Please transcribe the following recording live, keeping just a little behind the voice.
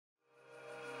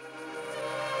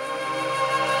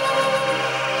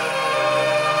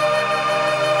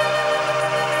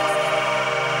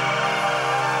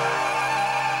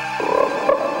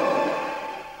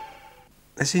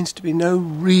There seems to be no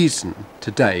reason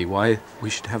today why we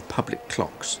should have public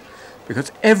clocks,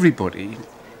 because everybody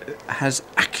has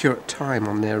accurate time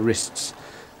on their wrists,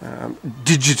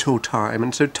 digital time,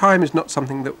 and so time is not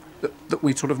something that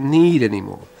we sort of need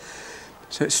anymore.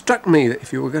 So it struck me that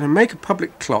if you were going to make a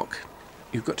public clock,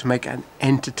 you've got to make an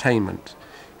entertainment.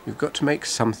 You've got to make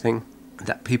something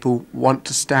that people want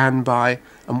to stand by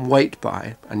and wait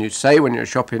by. And you say when you're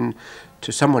shopping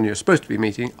to someone you're supposed to be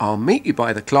meeting, I'll meet you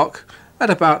by the clock at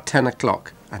about 10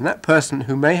 o'clock. And that person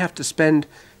who may have to spend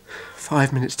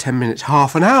 5 minutes, 10 minutes,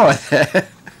 half an hour there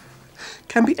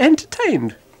can be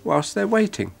entertained whilst they're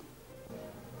waiting.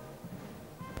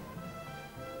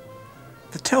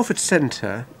 The Telford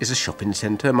Centre is a shopping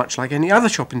centre, much like any other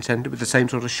shopping centre, with the same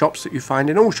sort of shops that you find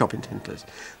in all shopping centres.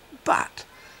 But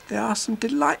there are some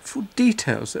delightful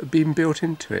details that have been built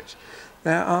into it.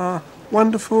 There are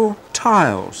wonderful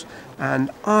tiles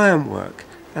and ironwork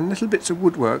and little bits of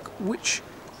woodwork which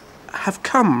have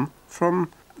come from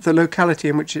the locality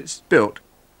in which it's built.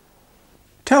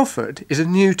 Telford is a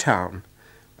new town,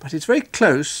 but it's very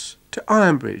close to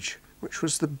Ironbridge, which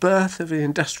was the birth of the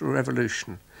Industrial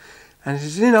Revolution. And it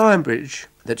is in Ironbridge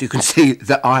that you can see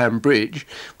the Iron Bridge,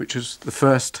 which was the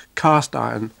first cast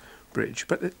iron bridge.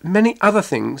 But many other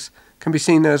things can be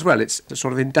seen there as well. It's a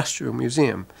sort of industrial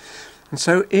museum. And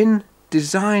so in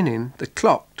designing the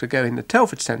clock to go in the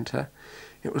Telford Centre,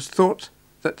 it was thought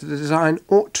that the design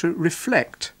ought to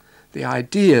reflect the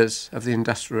ideas of the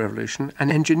Industrial Revolution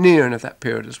and engineering of that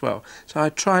period as well. So I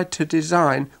tried to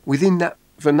design within that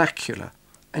vernacular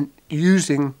and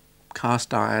using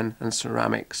cast iron and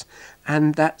ceramics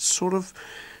and that sort of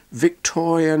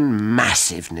Victorian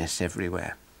massiveness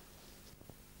everywhere.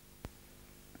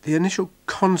 The initial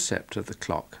concept of the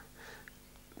clock,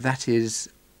 that is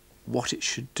what it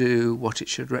should do, what it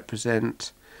should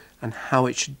represent, and how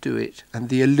it should do it, and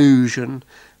the illusion,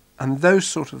 and those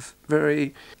sort of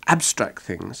very abstract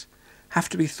things have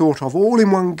to be thought of all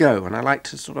in one go. And I like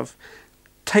to sort of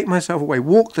take myself away,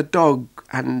 walk the dog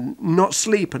and not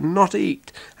sleep and not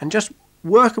eat and just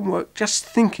work and work, just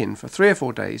thinking for 3 or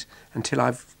 4 days until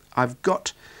I've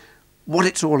got what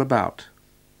it's all about.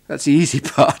 That's the easy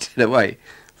part in a way.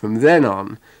 From then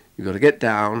on, you've got to get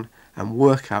down and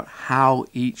work out how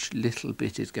each little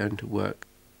bit is going to work.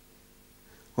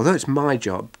 Although it's my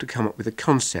job to come up with a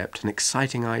concept, an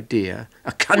exciting idea,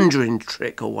 a conjuring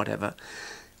trick or whatever,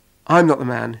 I'm not the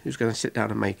man who's going to sit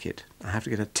down and make it. I have to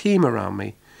get a team around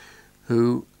me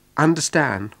who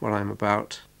understand what I'm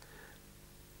about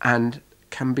and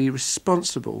can be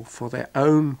responsible for their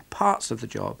own parts of the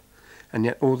job and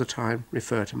yet all the time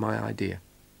refer to my idea.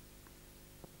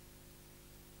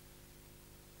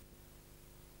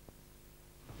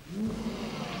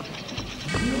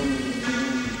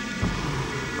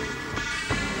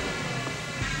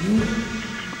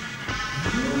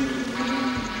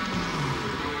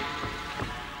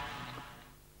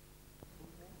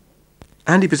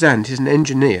 Andy Bazant is an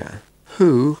engineer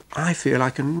who I feel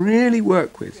I can really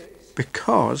work with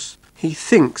because he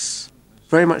thinks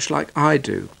very much like I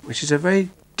do, which is a very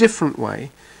different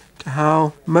way to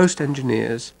how most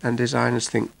engineers and designers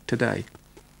think today.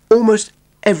 Almost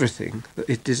everything that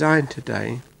is designed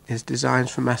today is designed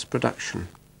for mass production.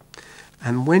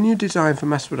 And when you design for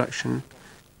mass production,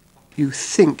 you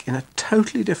think in a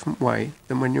totally different way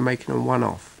than when you're making a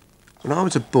one-off. When I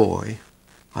was a boy,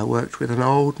 I worked with an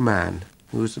old man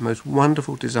who was the most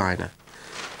wonderful designer,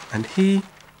 and he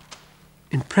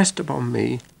impressed upon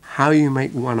me how you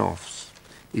make one-offs.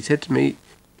 He said to me,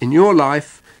 in your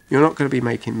life, you're not going to be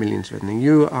making millions of anything.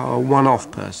 You are a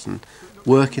one-off person,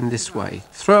 working this way.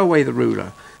 Throw away the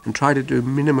ruler and try to do a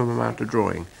minimum amount of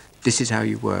drawing. This is how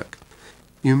you work.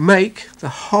 You make the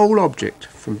whole object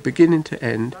from beginning to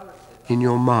end in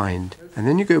your mind, and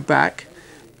then you go back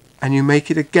and you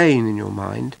make it again in your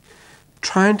mind,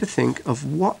 trying to think of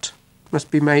what must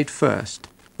be made first.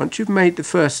 Once you've made the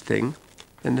first thing,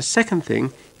 then the second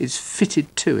thing is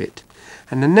fitted to it,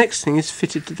 and the next thing is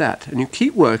fitted to that, and you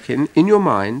keep working in your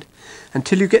mind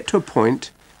until you get to a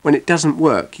point when it doesn't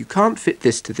work. You can't fit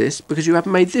this to this because you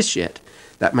haven't made this yet.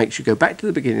 That makes you go back to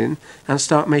the beginning and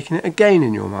start making it again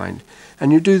in your mind,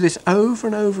 and you do this over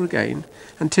and over again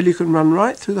until you can run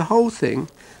right through the whole thing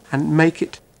and make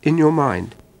it in your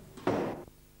mind.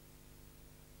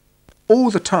 All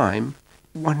the time,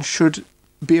 one should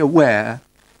be aware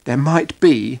there might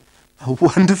be a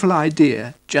wonderful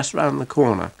idea just round the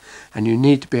corner, and you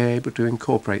need to be able to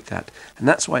incorporate that. And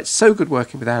that's why it's so good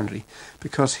working with Andy,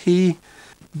 because he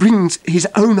brings his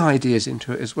own ideas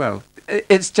into it as well.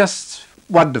 It's just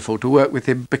wonderful to work with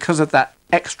him because of that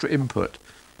extra input.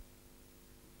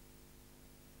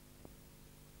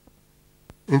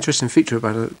 interesting feature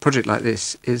about a project like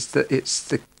this is that it's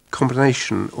the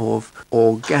combination of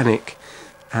organic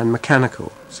and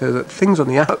mechanical, so that things on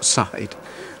the outside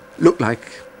look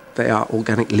like they are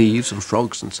organic leaves and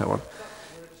frogs and so on.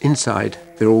 Inside,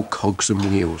 they're all cogs and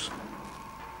wheels.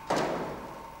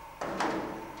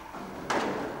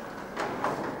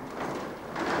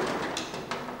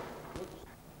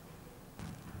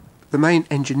 The main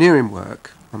engineering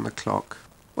work on the clock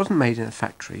wasn't made in a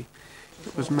factory.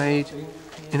 It was made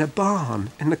in a barn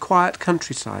in the quiet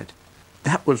countryside.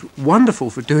 That was wonderful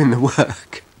for doing the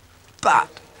work.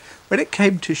 But when it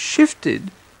came to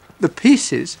shifting the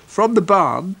pieces from the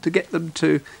barn to get them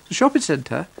to the shopping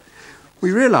centre,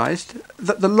 we realised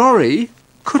that the lorry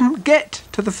couldn't get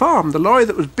to the farm. The lorry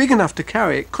that was big enough to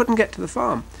carry it couldn't get to the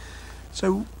farm.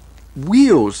 So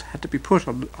wheels had to be put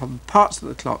on parts of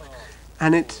the clock,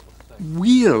 and it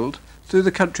wheeled through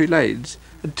the country lanes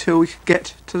until we could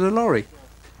get to the lorry.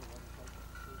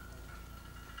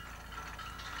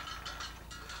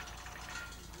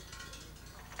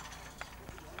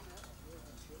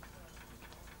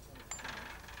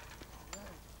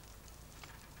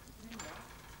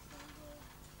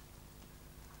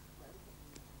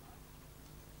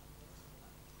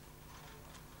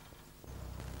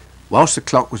 Whilst the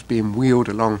clock was being wheeled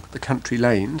along the country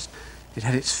lanes, it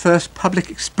had its first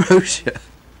public exposure.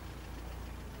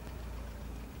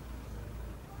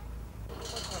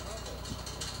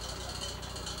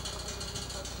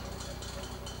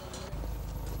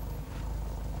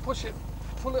 Push it,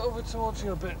 pull it over towards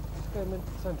you a bit. Get them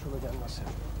into central again, that's it.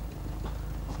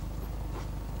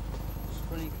 It's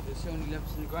funny because it's only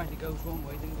left in the grind, it goes one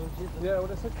way, then goes the other. Yeah, well,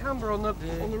 there's a camber on the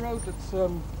road that's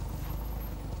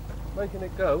making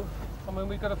it go. I mean,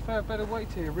 we've got a fair bit of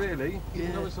weight here, really.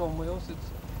 Even though it's on wheels, it's...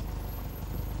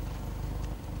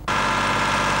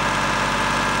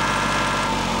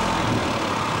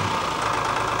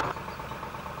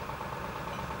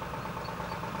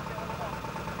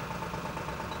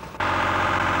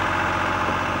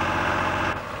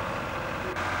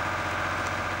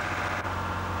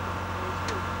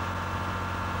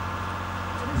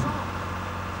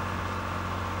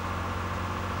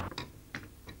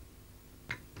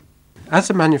 As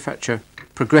the manufacture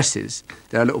progresses,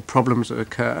 there are little problems that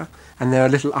occur, and there are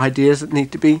little ideas that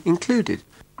need to be included.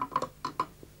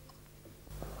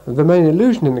 The main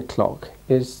illusion in the clock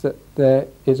is that there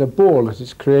is a ball that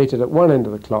is created at one end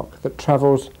of the clock that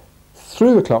travels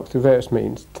through the clock through various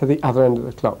means to the other end of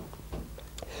the clock.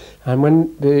 And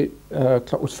when the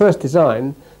clock was first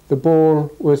designed, the ball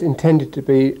was intended to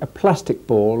be a plastic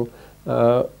ball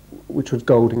which was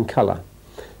gold in colour.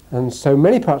 And so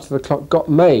many parts of the clock got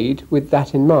made with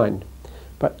that in mind.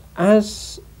 But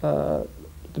as the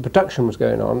production was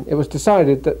going on, it was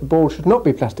decided that the ball should not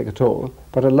be plastic at all,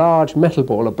 but a large metal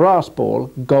ball, a brass ball,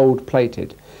 gold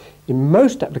plated. In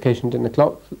most applications in the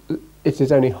clock, it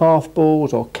is only half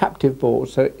balls or captive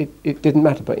balls, so it didn't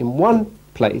matter. But in one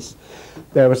place,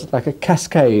 there was like a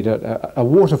cascade, a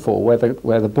waterfall,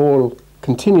 where the ball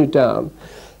continued down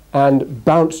and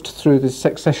bounced through this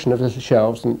succession of little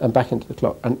shelves and back into the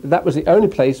clock. And that was the only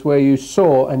place where you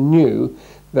saw and knew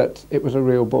that it was a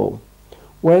real ball.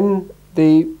 When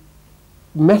the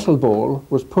metal ball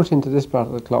was put into this part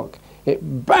of the clock,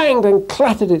 it banged and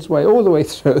clattered its way all the way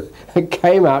through and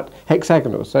came out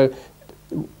hexagonal. So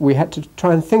we had to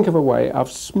try and think of a way of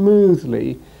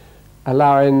smoothly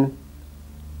allowing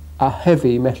a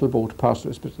heavy metal ball to pass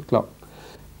through this bit of the clock.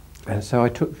 And so I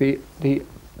took the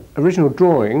original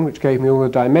drawing, which gave me all the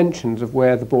dimensions of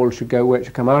where the ball should go, where it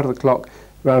should come out of the clock,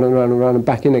 round and round and round and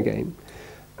back in again,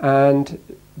 and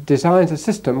designed a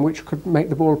system which could make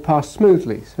the ball pass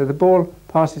smoothly. So the ball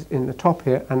passes in the top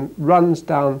here and runs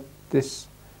down this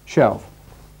shelf.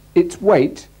 Its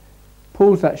weight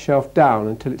pulls that shelf down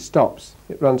until it stops.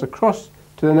 It runs across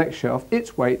to the next shelf.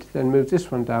 Its weight then moves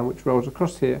this one down, which rolls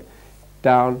across here,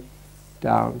 down,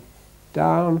 down,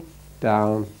 down,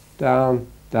 down, down,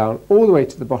 down, all the way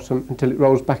to the bottom until it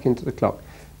rolls back into the clock.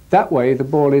 That way the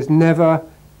ball is never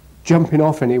jumping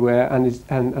off anywhere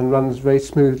and runs very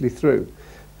smoothly through.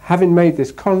 Having made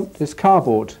this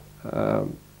cardboard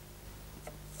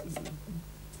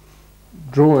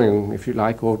drawing, if you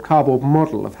like, or cardboard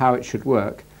model of how it should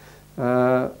work,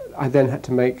 I then had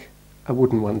to make a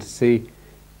wooden one to see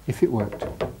if it worked.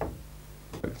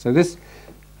 So this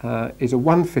is a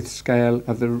 1/5 scale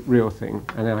of the real thing,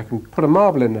 and then I can put a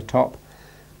marble in the top,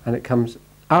 and it comes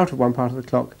out of one part of the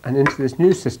clock and into this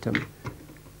new system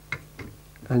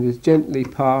and is gently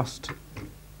passed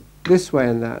this way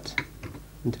and that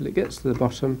until it gets to the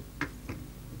bottom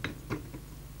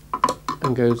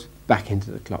and goes back into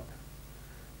the clock.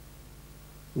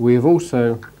 We have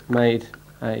also made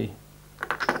a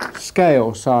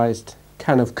scale-sized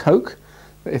can of Coke.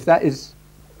 If that is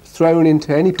thrown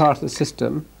into any part of the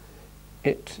system,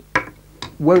 it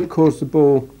won't cause the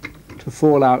ball to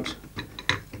fall out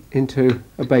into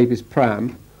a baby's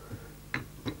pram.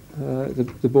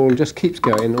 The ball just keeps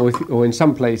going, or in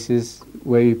some places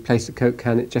where you place the Coke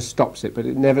can, it just stops it, but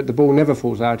the ball never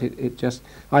falls out. It just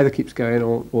either keeps going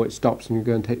or it stops, and you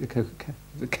go and take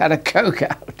the can of Coke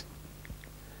out.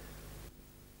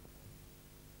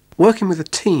 Working with a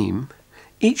team,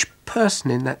 each person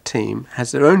in that team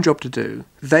has their own job to do.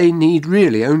 They need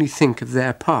really only think of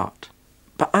their part.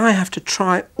 But I have to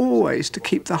try always to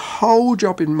keep the whole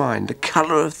job in mind, the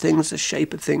colour of things, the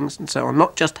shape of things and so on,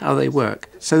 not just how they work,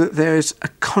 so that there is a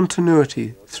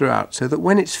continuity throughout, so that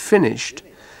when it's finished,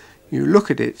 you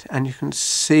look at it and you can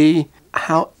see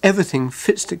how everything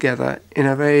fits together in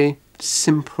a very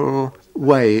simple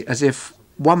way, as if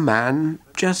one man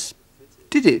just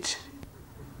did it.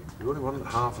 You only want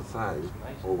half a thou,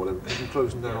 or well, you're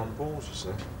closing down on the balls, you see.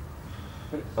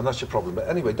 And that's your problem. But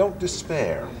anyway, don't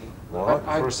despair, all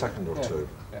right, for a second or two.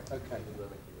 Okay.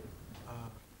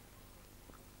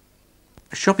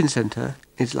 A shopping centre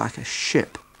is like a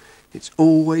ship. It's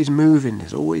always moving.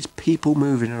 There's always people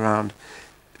moving around.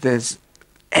 There's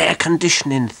air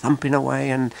conditioning thumping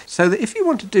away. And so that if you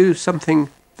want to do something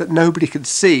that nobody can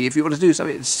see, if you want to do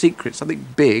something secret, something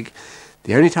big,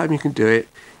 the only time you can do it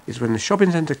is when the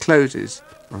shopping centre closes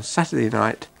on Saturday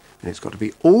night, and it's got to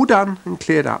be all done and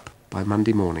cleared up by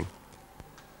Monday morning.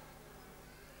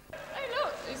 Hey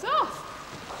look, it's off.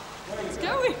 It's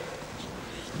going.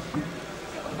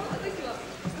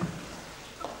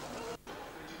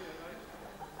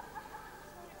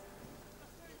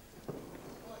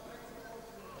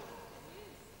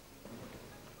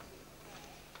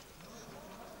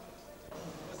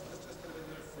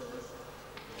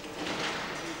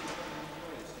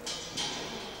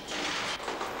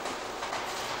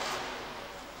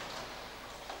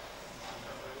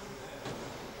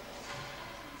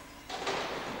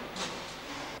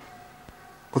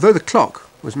 Although the clock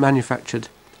was manufactured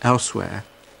elsewhere,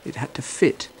 it had to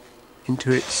fit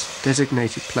into its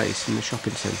designated place in the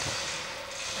shopping centre.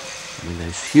 And when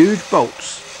those huge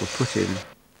bolts were put in,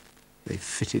 they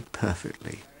fitted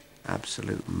perfectly.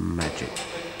 Absolute magic.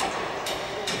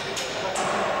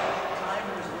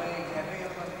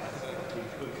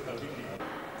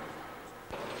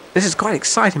 This is quite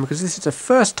exciting because this is the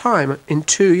first time in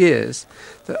 2 years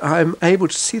that I'm able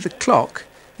to see the clock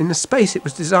in the space it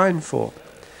was designed for.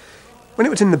 When it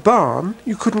was in the barn,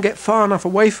 you couldn't get far enough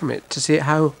away from it to see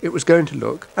how it was going to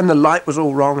look, and the light was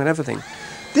all wrong and everything.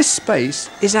 This space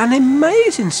is an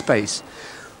amazing space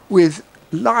with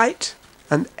light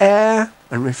and air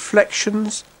and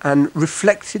reflections and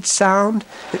reflected sound.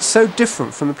 It's so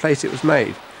different from the place it was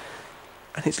made,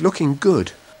 and it's looking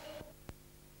good.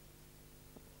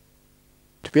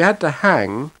 To be able to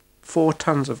hang 4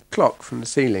 tons of clock from the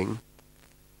ceiling,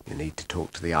 you need to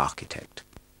talk to the architect.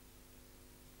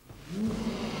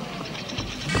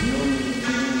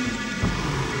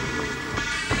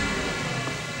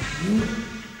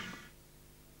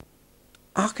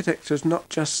 Architecture is not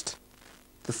just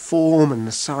the form and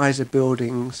the size of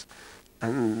buildings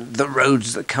and the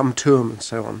roads that come to them and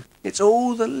so on. It's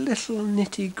all the little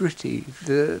nitty-gritty,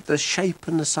 the shape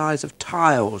and the size of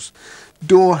tiles,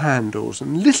 door handles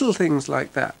and little things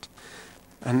like that.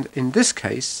 And in this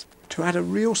case, to add a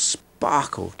real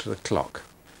sparkle to the clock,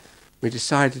 we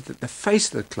decided that the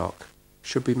face of the clock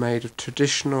should be made of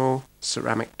traditional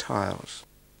ceramic tiles.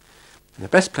 And the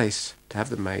best place to have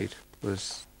them made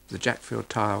was the Jackfield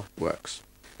Tile Works.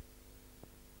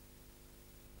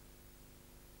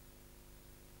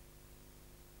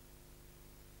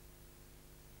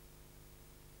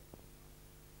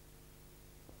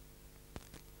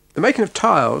 The making of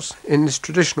tiles in this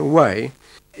traditional way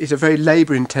is a very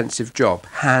labour-intensive job,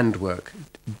 handwork,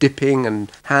 dipping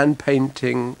and hand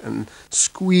painting and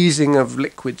squeezing of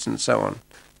liquids and so on.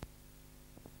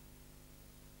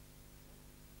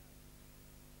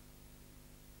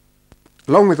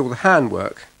 Along with all the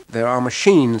handwork, there are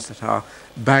machines that are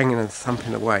banging and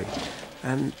thumping away,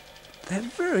 and they're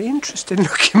very interesting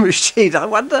looking machines. I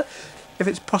wonder if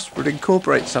it's possible to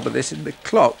incorporate some of this in the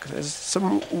clock. There's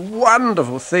some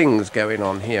wonderful things going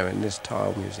on here in this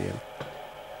tile museum.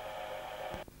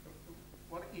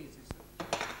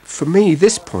 For me,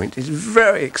 this point is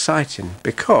very exciting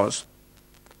because,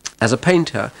 as a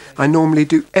painter, I normally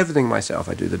do everything myself.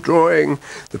 I do the drawing,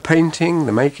 the painting,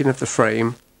 the making of the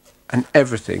frame, and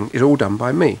everything is all done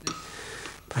by me.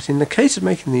 But in the case of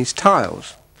making these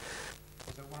tiles,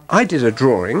 I did a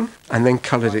drawing and then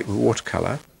coloured it with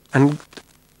watercolour and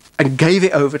gave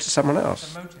it over to someone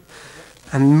else.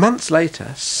 And months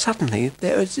later, suddenly,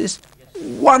 there was this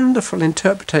wonderful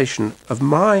interpretation of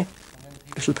my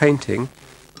little painting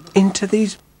into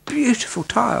these beautiful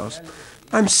tiles.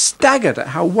 I'm staggered at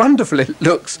how wonderful it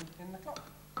looks.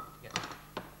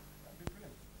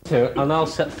 And I'll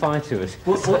set fire to it.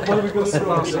 What are we going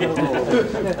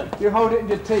to do? You hold it in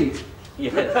your teeth.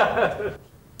 Yeah.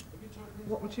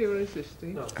 What material is this,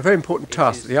 Steve? A very important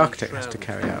task that the architect has to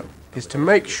carry out is to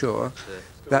make sure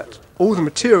that all the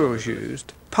materials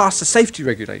used pass the safety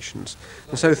regulations.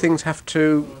 And so things have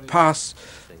to pass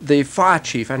the fire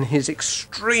chief and his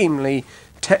extremely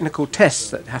technical tests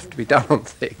that have to be done on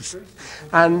things.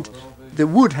 And the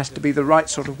wood has to be the right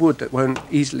sort of wood that won't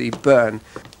easily burn.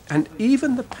 And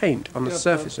even the paint on the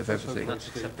surface of everything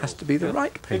has to be the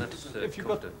right paint.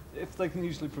 If they can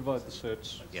usually provide the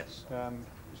certs, Yes.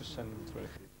 just send them through.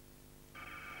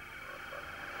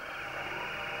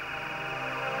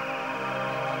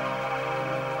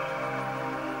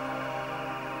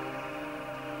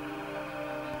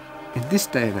 In this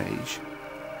day and age,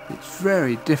 it's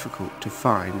very difficult to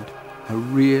find a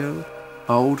real,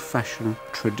 old-fashioned,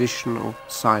 traditional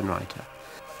sign writer.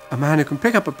 A man who can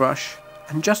pick up a brush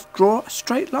and just draw a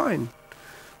straight line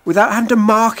without having to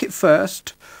mark it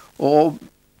first or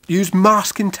use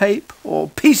masking tape or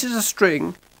pieces of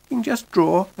string. You can just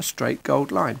draw a straight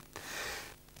gold line.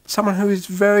 Someone who is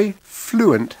very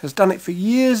fluent, has done it for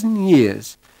years and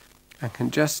years, and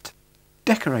can just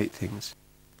decorate things.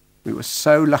 We were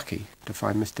so lucky to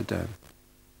find Mr. Dern.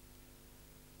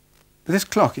 This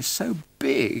clock is so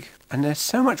big and there's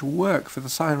so much work for the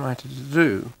sign writer to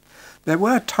do. There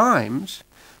were times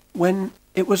when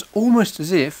it was almost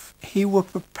as if he were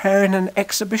preparing an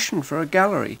exhibition for a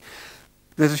gallery.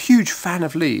 There's a huge fan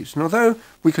of leaves, and although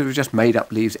we could have just made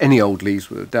up leaves, any old leaves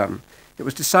would have done, it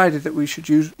was decided that we should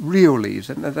use real leaves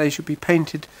and that they should be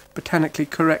painted botanically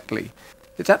correctly.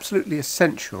 It's absolutely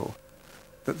essential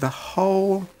that the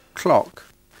whole clock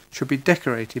should be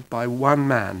decorated by one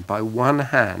man, by one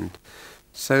hand,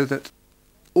 so that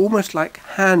almost like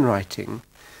handwriting,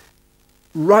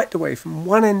 right away from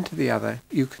one end to the other,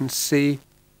 you can see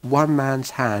one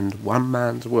man's hand, one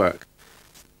man's work.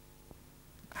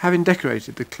 Having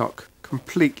decorated the clock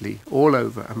completely, all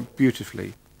over and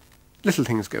beautifully, little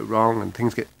things go wrong and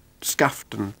things get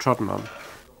scuffed and trodden on.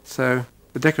 So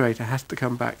the decorator has to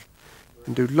come back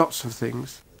and do lots of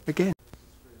things again.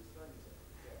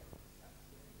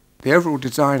 The overall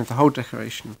design of the whole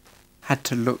decoration had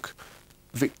to look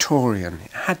Victorian.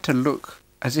 It had to look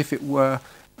as if it were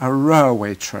a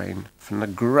railway train from the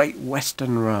Great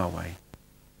Western Railway.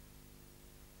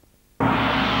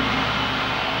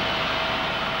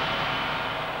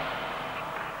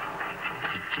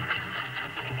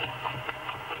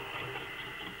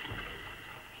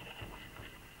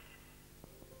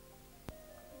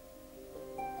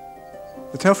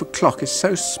 The Telford clock is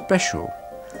so special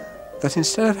that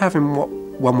instead of having what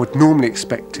one would normally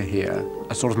expect to hear,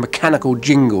 a sort of mechanical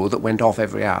jingle that went off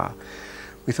every hour,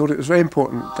 we thought it was very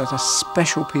important that a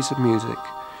special piece of music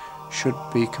should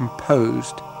be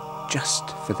composed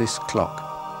just for this clock.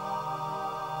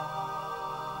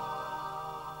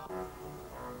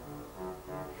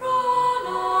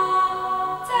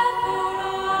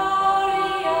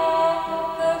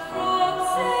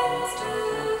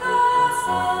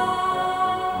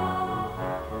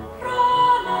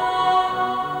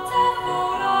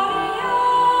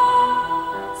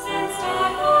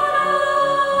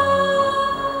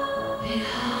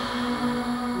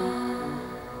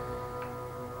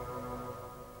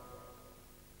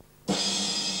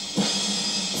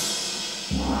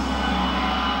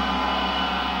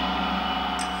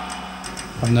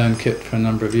 I've known Kit for a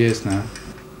number of years now.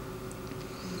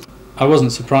 I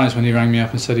wasn't surprised when he rang me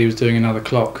up and said he was doing another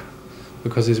clock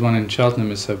because his one in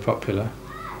Cheltenham is so popular.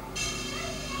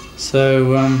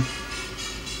 So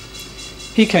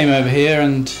he came over here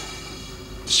and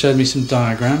showed me some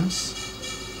diagrams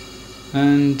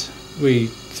and we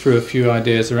threw a few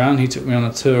ideas around. He took me on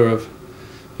a tour of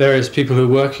various people who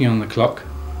were working on the clock,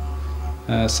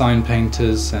 sign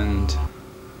painters, and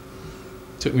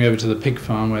took me over to the pig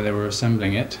farm where they were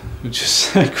assembling it, which was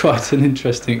quite an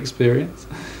interesting experience.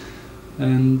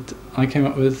 And I came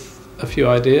up with a few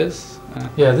ideas.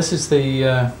 Yeah, this is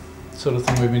the sort of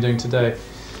thing we've been doing today.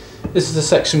 This is the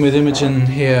section with Imogen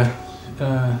here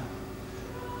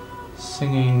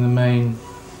singing the main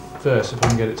verse, if I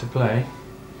can get it to play.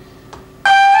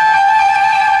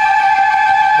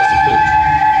 That's a flute.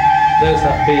 There's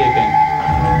that B again.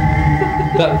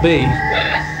 That B.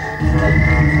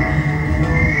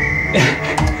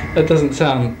 That doesn't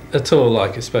sound at all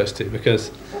like it's supposed to, because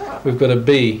we've got a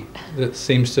B that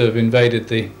seems to have invaded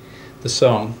the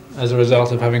song as a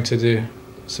result of having to do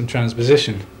some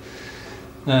transposition.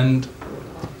 And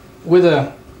with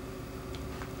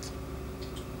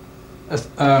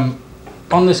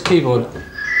on this keyboard,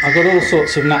 I've got all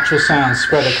sorts of natural sounds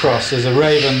spread across. There's a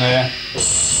raven there,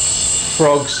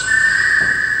 frogs,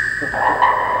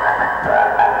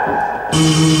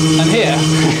 and here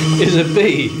is a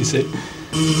bee, you see.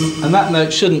 And that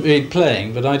note shouldn't be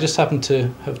playing, but I just happen to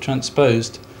have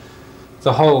transposed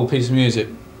the whole piece of music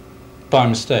by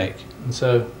mistake. And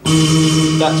so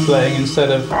that's playing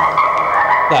instead of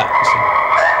that, you see.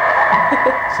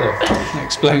 So that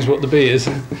explains what the bee is.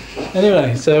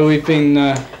 Anyway, so we've been,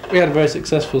 we had a very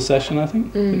successful session, I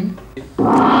think. At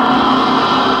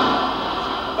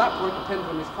that point the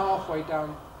pendulum is halfway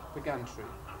down the gantry.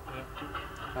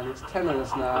 And it's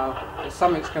tenorless now, but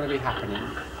something's going to be happening.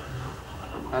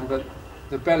 And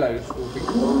the bellows will be,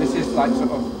 this is like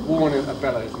sort of warning a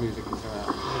bellows music is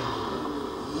out.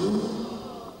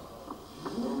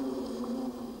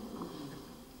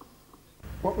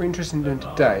 What we're interested in doing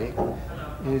today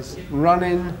is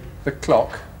running the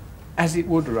clock as it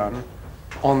would run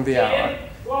on the hour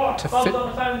to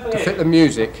fit the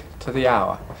music to the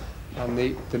hour. And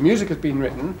the music has been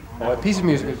written, or a piece of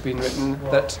music has been written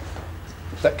that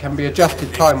can be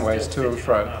adjusted time-ways to and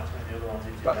fro.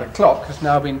 But the clock has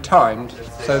now been timed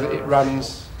so that it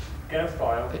runs,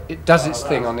 it does its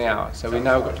thing on the hour. So we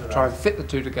now got to try and fit the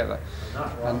two together.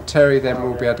 And Terry then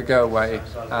will be able to go away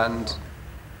and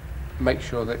make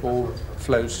sure that it all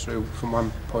flows through from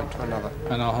one point to another.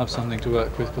 And I'll have something to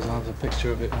work with because I'll have a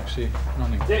picture of it actually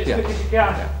running.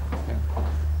 Yeah.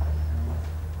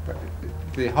 But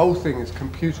the whole thing is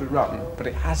computer run, but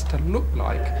it has to look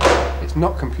like, it's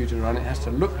not computer run, it has to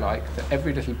look like that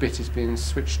every little bit is being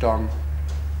switched on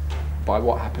by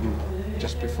what happened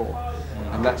just before.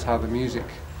 And that's how the music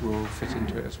will fit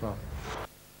into it as well.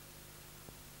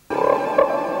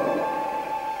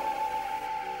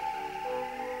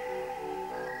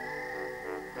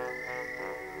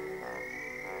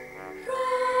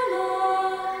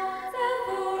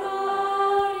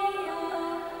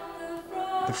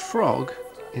 The frog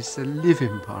is the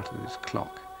living part of this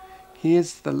clock. He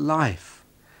is the life.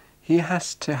 He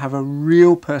has to have a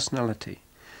real personality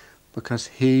because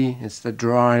he is the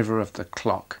driver of the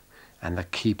clock and the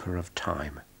keeper of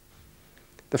time.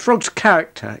 The frog's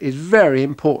character is very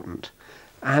important,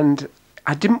 and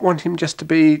I didn't want him just to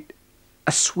be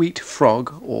a sweet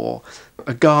frog or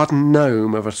a garden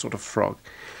gnome of a sort of frog.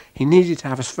 He needed to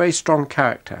have a very strong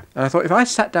character, and I thought if I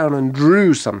sat down and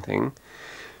drew something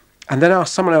and then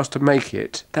asked someone else to make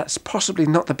it, that's possibly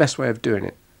not the best way of doing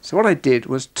it. So what I did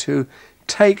was to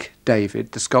take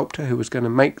David, the sculptor who was going to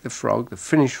make the frog, the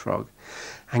finished frog,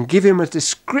 and give him a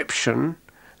description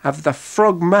of the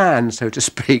frog man, so to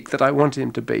speak, that I wanted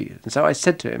him to be. And so I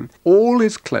said to him, all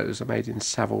his clothes are made in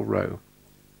Savile Row.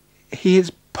 He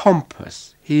is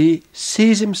pompous. He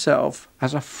sees himself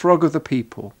as a frog of the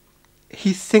people.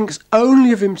 He thinks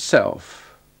only of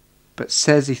himself, but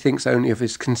says he thinks only of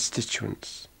his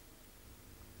constituents.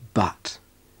 But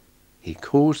he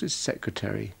calls his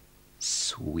secretary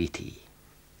Sweetie.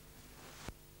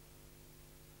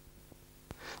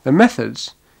 The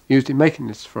methods used in making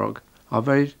this frog are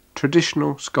very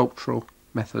traditional sculptural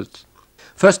methods.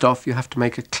 First off, you have to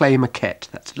make a clay maquette.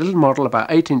 That's a little model about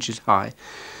 8 inches high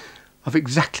of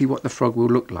exactly what the frog will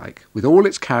look like, with all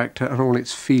its character and all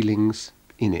its feelings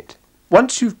in it.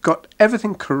 Once you've got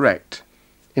everything correct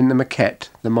in the maquette,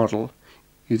 the model,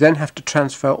 you then have to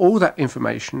transfer all that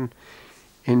information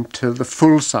into the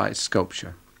full-size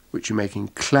sculpture, which you make in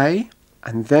clay,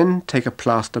 and then take a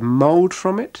plaster mould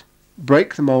from it,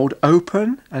 break the mould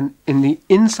open, and in the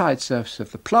inside surface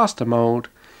of the plaster mould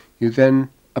you then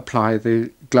apply the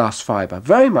glass fibre,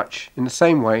 very much in the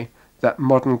same way that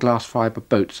modern glass fibre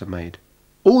boats are made.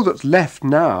 All that's left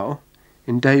now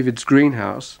in David's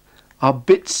greenhouse are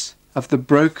bits of the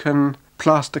broken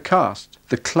plaster cast.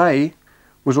 The clay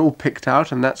was all picked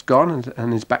out and that's gone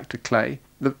and is back to clay.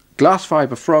 The glass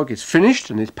fibre frog is finished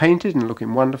and is painted and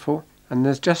looking wonderful, and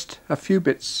there's just a few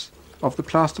bits of the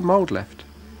plaster mould left.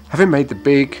 Having made the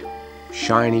big,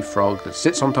 shiny frog that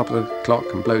sits on top of the clock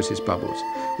and blows his bubbles,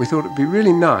 we thought it would be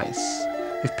really nice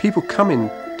if people come in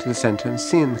to the centre and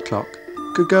seeing the clock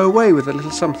could go away with a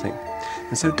little something.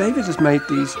 And so David has made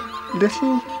these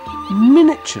little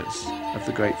miniatures of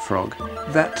the great frog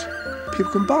that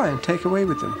people can buy and take away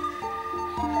with them.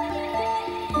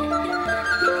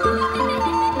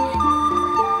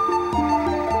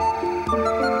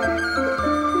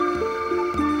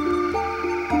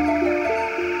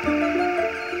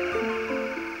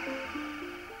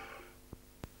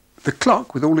 The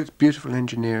clock, with all its beautiful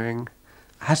engineering,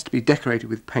 has to be decorated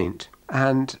with paint,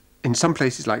 and In some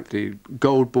places, like the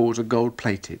gold balls are gold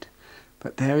plated,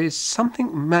 but there is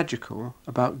something magical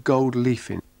about gold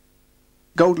leafing.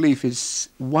 Gold leaf is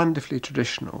wonderfully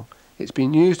traditional. It's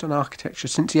been used on architecture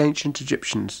since the ancient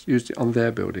Egyptians used it on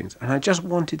their buildings, and I just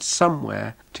wanted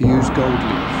somewhere to use gold leaf,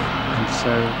 and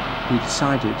so we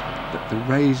decided that the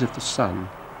rays of the sun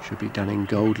should be done in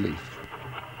gold leaf.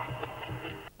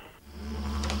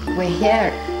 We're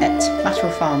here at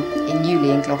Matterhall Farm in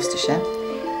Ewley in Gloucestershire,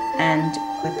 and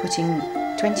we're putting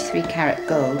 23 carat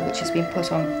gold, which has been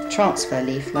put on transfer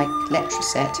leaf like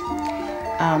letraset,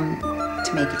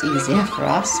 to make it easier for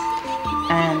us,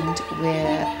 and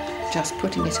we're just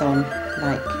putting it on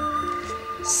like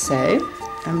so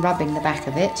and rubbing the back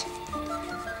of it,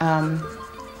 and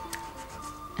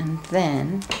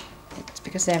then it's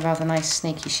because they're rather nice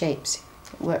snaky shapes,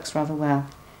 it works rather well,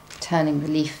 turning the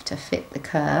leaf to fit the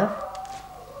curve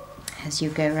as you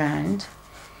go round.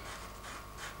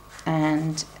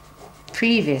 And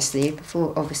previously,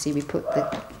 before obviously we put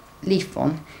the leaf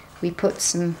on, we put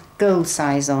some gold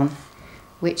size on,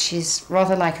 which is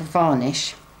rather like a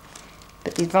varnish,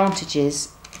 but the advantage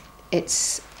is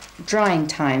its drying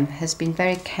time has been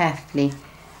very carefully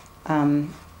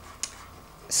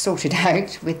sorted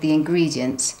out with the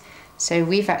ingredients. So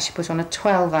we've actually put on a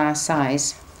 12-hour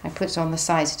size. I put it on the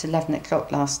size at 11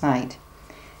 o'clock last night,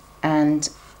 and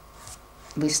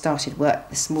we started work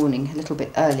this morning a little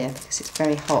bit earlier because it's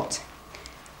very hot,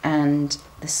 and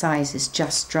the size is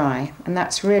just dry, and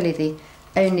that's really the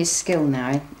only skill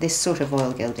now, this sort of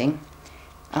oil gilding.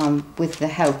 With the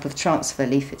help of transfer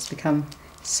leaf, it's become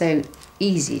so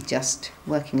easy just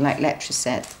working like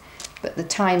letraset, but the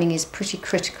timing is pretty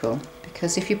critical,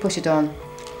 because if you put it on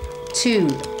too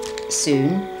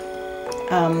soon,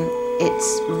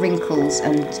 it wrinkles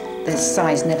and the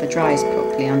size never dries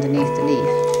properly underneath the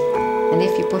leaf. And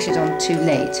if you push it on too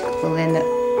late, well then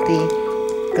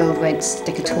the gold won't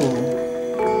stick at all.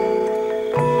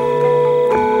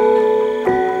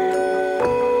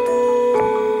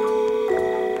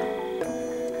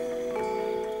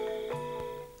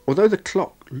 Although the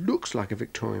clock looks like a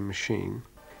Victorian machine,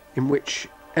 in which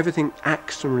everything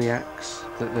acts and reacts,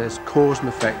 that there's cause and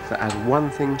effect, that as one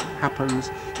thing happens,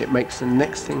 it makes the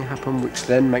next thing happen, which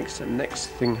then makes the next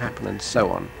thing happen, and so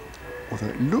on. Although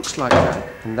it looks like that,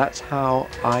 and that's how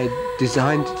I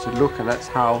designed it to look, and that's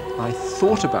how I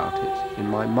thought about it in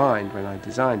my mind when I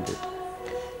designed it,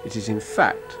 it is in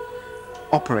fact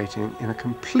operating in a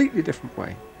completely different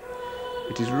way.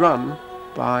 It is run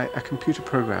by a computer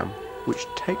program which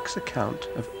takes account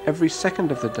of every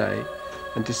second of the day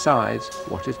and decides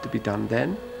what is to be done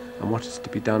then and what is to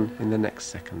be done in the next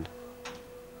second.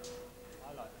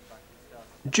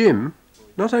 Jim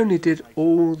not only did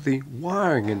all the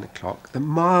wiring in the clock, the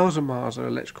miles and miles of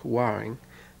electrical wiring,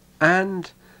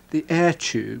 and the air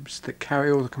tubes that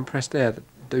carry all the compressed air that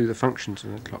do the functions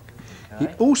in the clock, he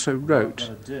also wrote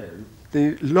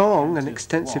the long and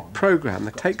extensive program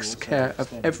that takes care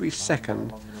of every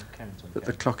second that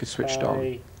the clock is switched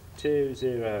on.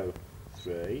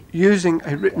 203. Using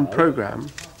a written program,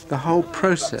 the whole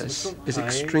process is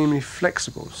extremely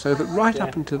flexible, so that right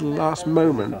up until the last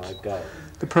moment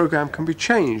the program can be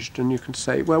changed, and you can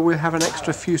say, well, we'll have an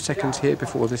extra few seconds here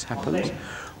before this happens,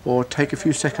 or take a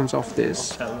few seconds off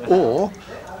this, or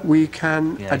we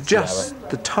can adjust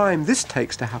the time this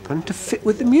takes to happen to fit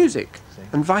with the music,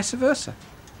 and vice versa.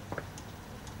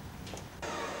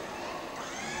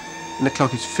 When the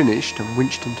clock is finished and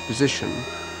winched into position,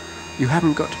 you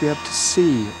haven't got to be able to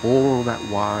see all that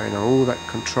wiring and all that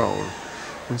control,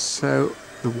 and so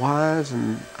the wires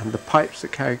and the pipes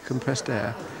that carry compressed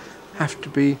air have to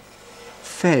be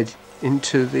fed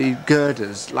into the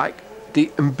girders like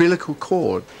the umbilical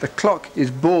cord. The clock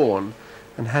is born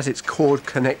and has its cord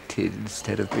connected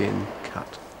instead of being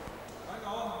cut.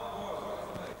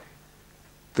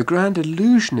 The grand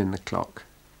illusion in the clock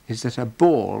is that a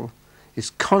ball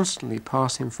is constantly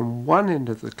passing from one end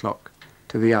of the clock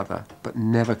to the other, but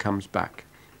never comes back.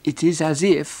 It is as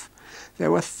if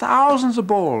there were thousands of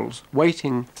balls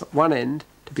waiting at one end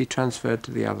to be transferred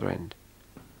to the other end.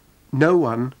 No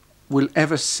one will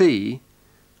ever see,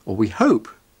 or we hope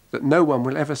that no one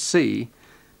will ever see,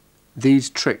 these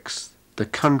tricks, the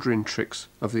conjuring tricks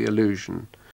of the illusion.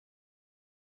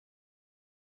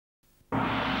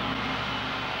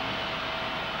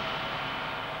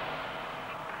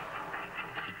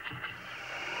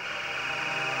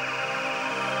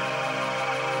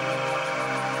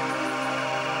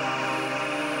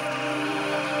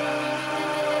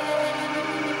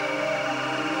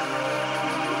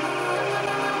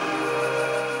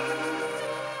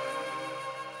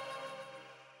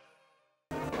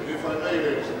 If I may,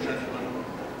 ladies and gentlemen,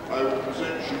 I will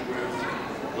present you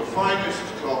with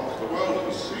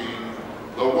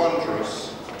the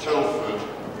wondrous Telford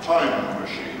time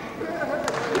machine.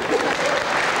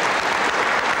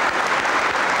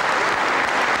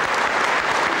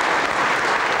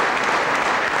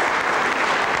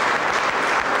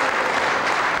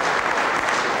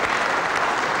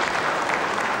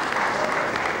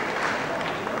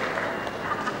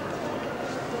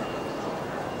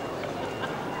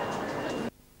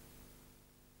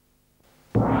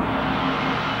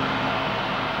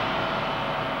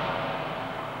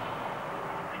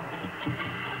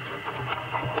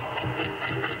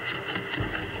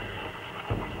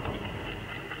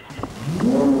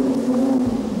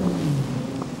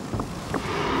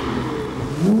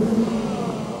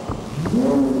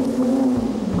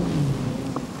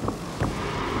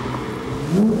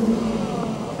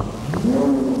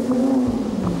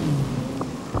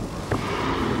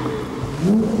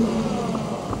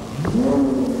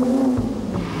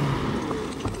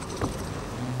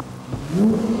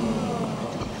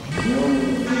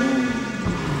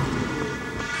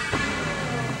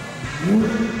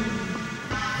 Mm-hmm.